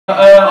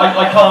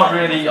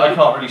I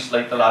can't really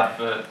slate the lad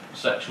for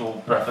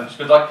sexual preference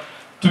because, like,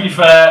 to be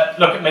fair,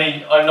 look at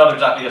me. I'm not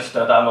exactly a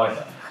stud, am I?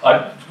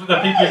 The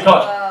people who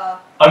can't.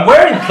 I'm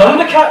wearing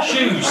Thundercat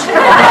shoes.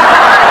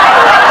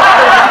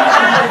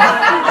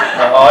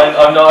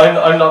 No,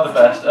 I'm not the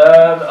best.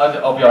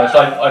 I'll be honest.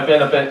 I've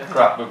been a bit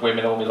crap with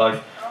women all my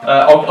life.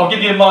 I'll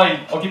give you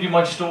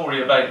my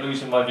story about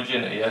losing my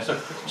virginity. Yeah? So,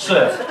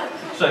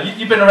 sir,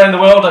 you've been around the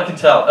world, I can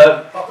tell.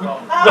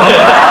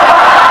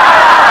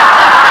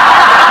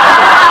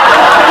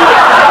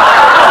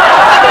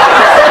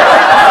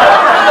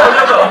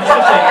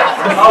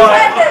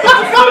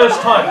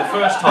 The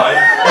first time,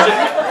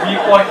 were you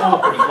quite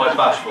awkward and quite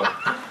bashful?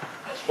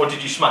 Or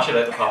did you smash it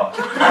out the park?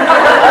 Yeah.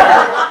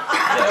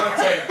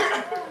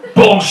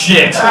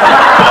 Bullshit!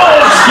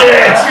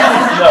 Bullshit!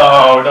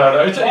 No.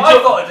 I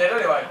thought I did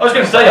anyway. I was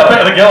going to say, I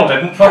bet the girl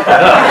didn't. Fuck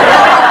that.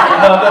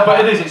 No,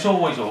 but it's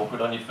always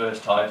awkward on your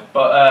first time.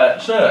 But,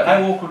 sir,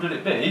 how awkward would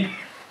it be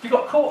if you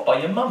got caught by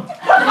your mum?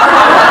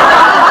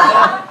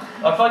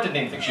 I didn't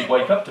even think she'd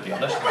wake up, to be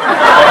honest.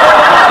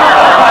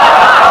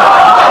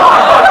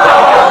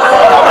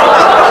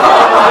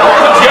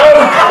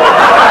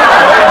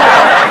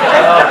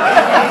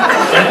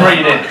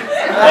 Inbreeding.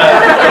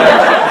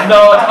 No,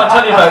 I'll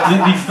tell you about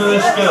the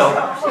first girl.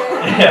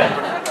 Yeah.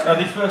 No,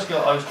 the first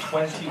girl, I was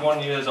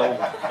 21 years old.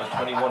 I was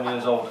 21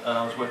 years old and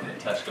I was working at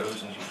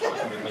Tesco's and she was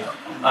working with me.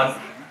 And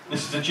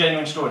this is a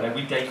genuine story. Now,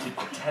 we dated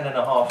for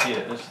 10.5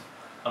 years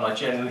and I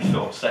genuinely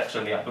thought sex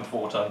only happened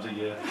 4 times a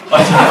year.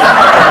 I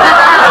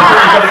thought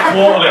you got it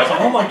quarterly. I was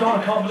like, oh my god,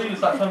 I can't believe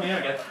it's that time of year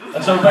again.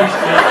 And so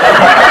basically,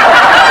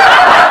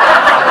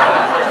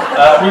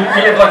 we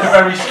lived like a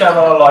very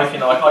sterile life, you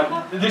know.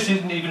 This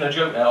isn't even a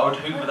joke now. I would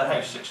hoover the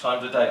house 6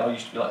 times a day. I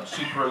used to be like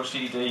super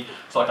OCD.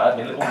 It's like I had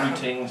my little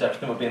routines,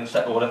 everything would be in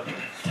set order.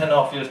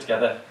 10.5 years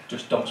together,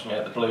 just dumps me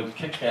out the blue,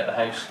 kicks me out the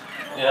house.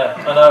 Yeah,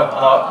 I know. And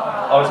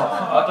I was like,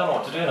 I don't know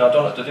what to do now. I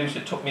don't know what to do. So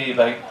it took me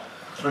about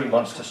 3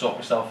 months to sort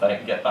myself out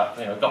and get back.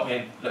 You know, got me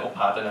a little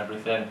pad and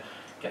everything,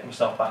 get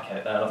myself back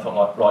out there. And I thought,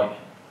 like, right,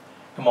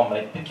 come on,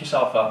 mate, pick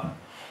yourself up,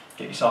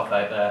 get yourself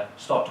out there,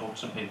 start talking to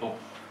some people.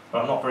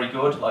 But I'm not very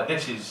good. Like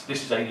this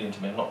is alien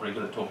to me. I'm not very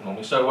good at talking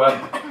normally. So,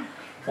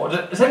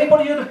 has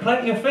anybody heard of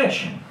Plenty of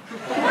Fish?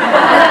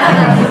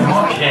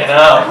 Fucking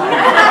hell!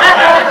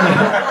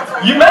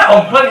 You met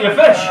on Plenty of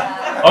Fish.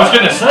 I was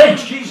going to say,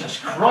 Jesus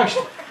Christ.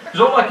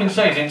 Because all I can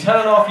say is, in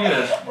 10.5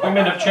 years,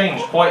 women have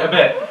changed quite a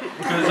bit.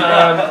 Because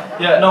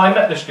yeah, no, I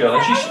met this girl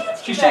and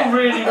she seemed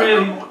really.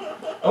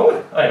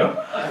 Oh, I know.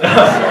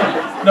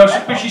 No,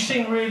 but she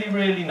seemed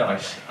really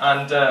nice.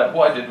 And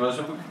what I did was,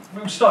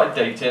 we started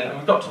dating, and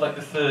we got to like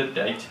the 3rd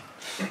date,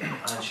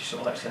 and she sort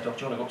of like said, "Oh, do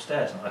you want to go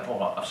upstairs?" And I'm like, "All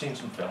right, I've seen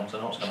some films, I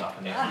know what's going to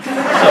happen here."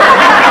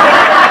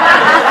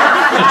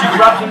 So she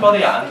grabs me by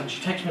the hand, and she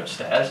takes me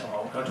upstairs, and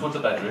I'll go towards the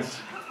bedroom.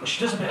 And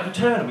she does a bit of a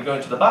turn, and we go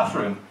into the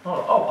bathroom. Oh,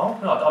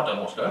 I don't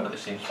know what's going on, but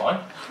this seems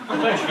fine.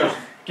 So she goes,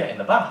 "Get in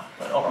the bath."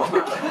 I went, "All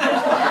right."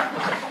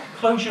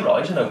 "Close your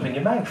eyes and open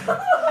your mouth."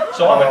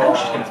 So I went, "Oh,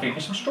 she's going to feed me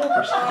some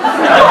strawberries."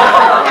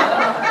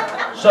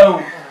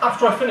 So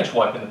after I finished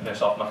wiping the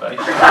piss off my face,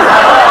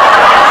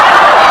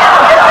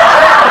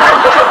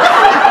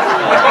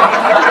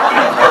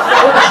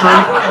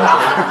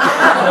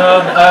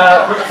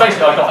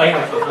 basically I got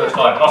anal for the first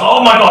time, and I was like,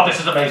 "Oh my god, this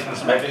is amazing,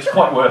 it's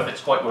quite worth it,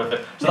 So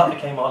that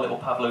became our little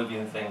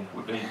Pavlovian thing.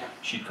 Would be,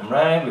 she'd come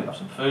round, we'd have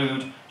some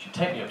food, she'd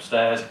take me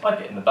upstairs, I'd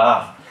get in the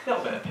bath, a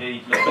little bit of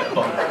pee, a little bit of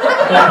bum.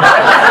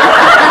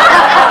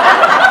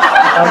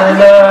 And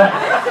then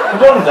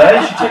one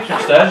day she takes me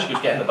upstairs, she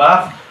goes, "Get in the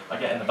bath." I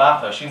get in the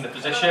bath, I assume the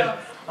position,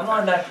 and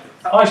I'm there,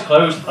 eyes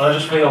closed, and I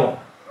just feel.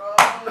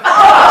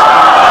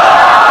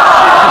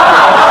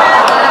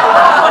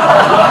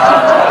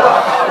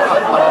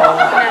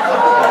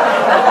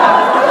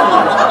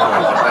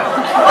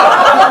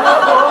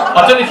 I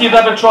don't know if you've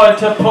ever tried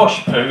to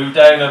push poo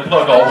down a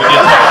plug hole with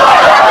your tongue.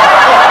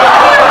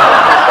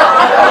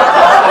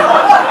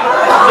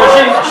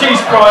 So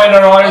she's crying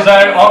her eyes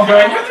out, I'm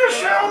going, "You just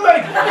show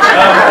me!"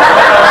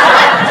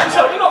 She's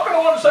like, "You're not going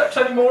to want sex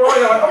anymore, are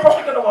you?" I'm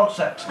probably going to want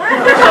sex. So,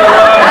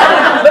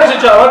 ladies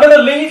and gentlemen, I'm going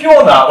to leave you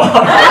on that one.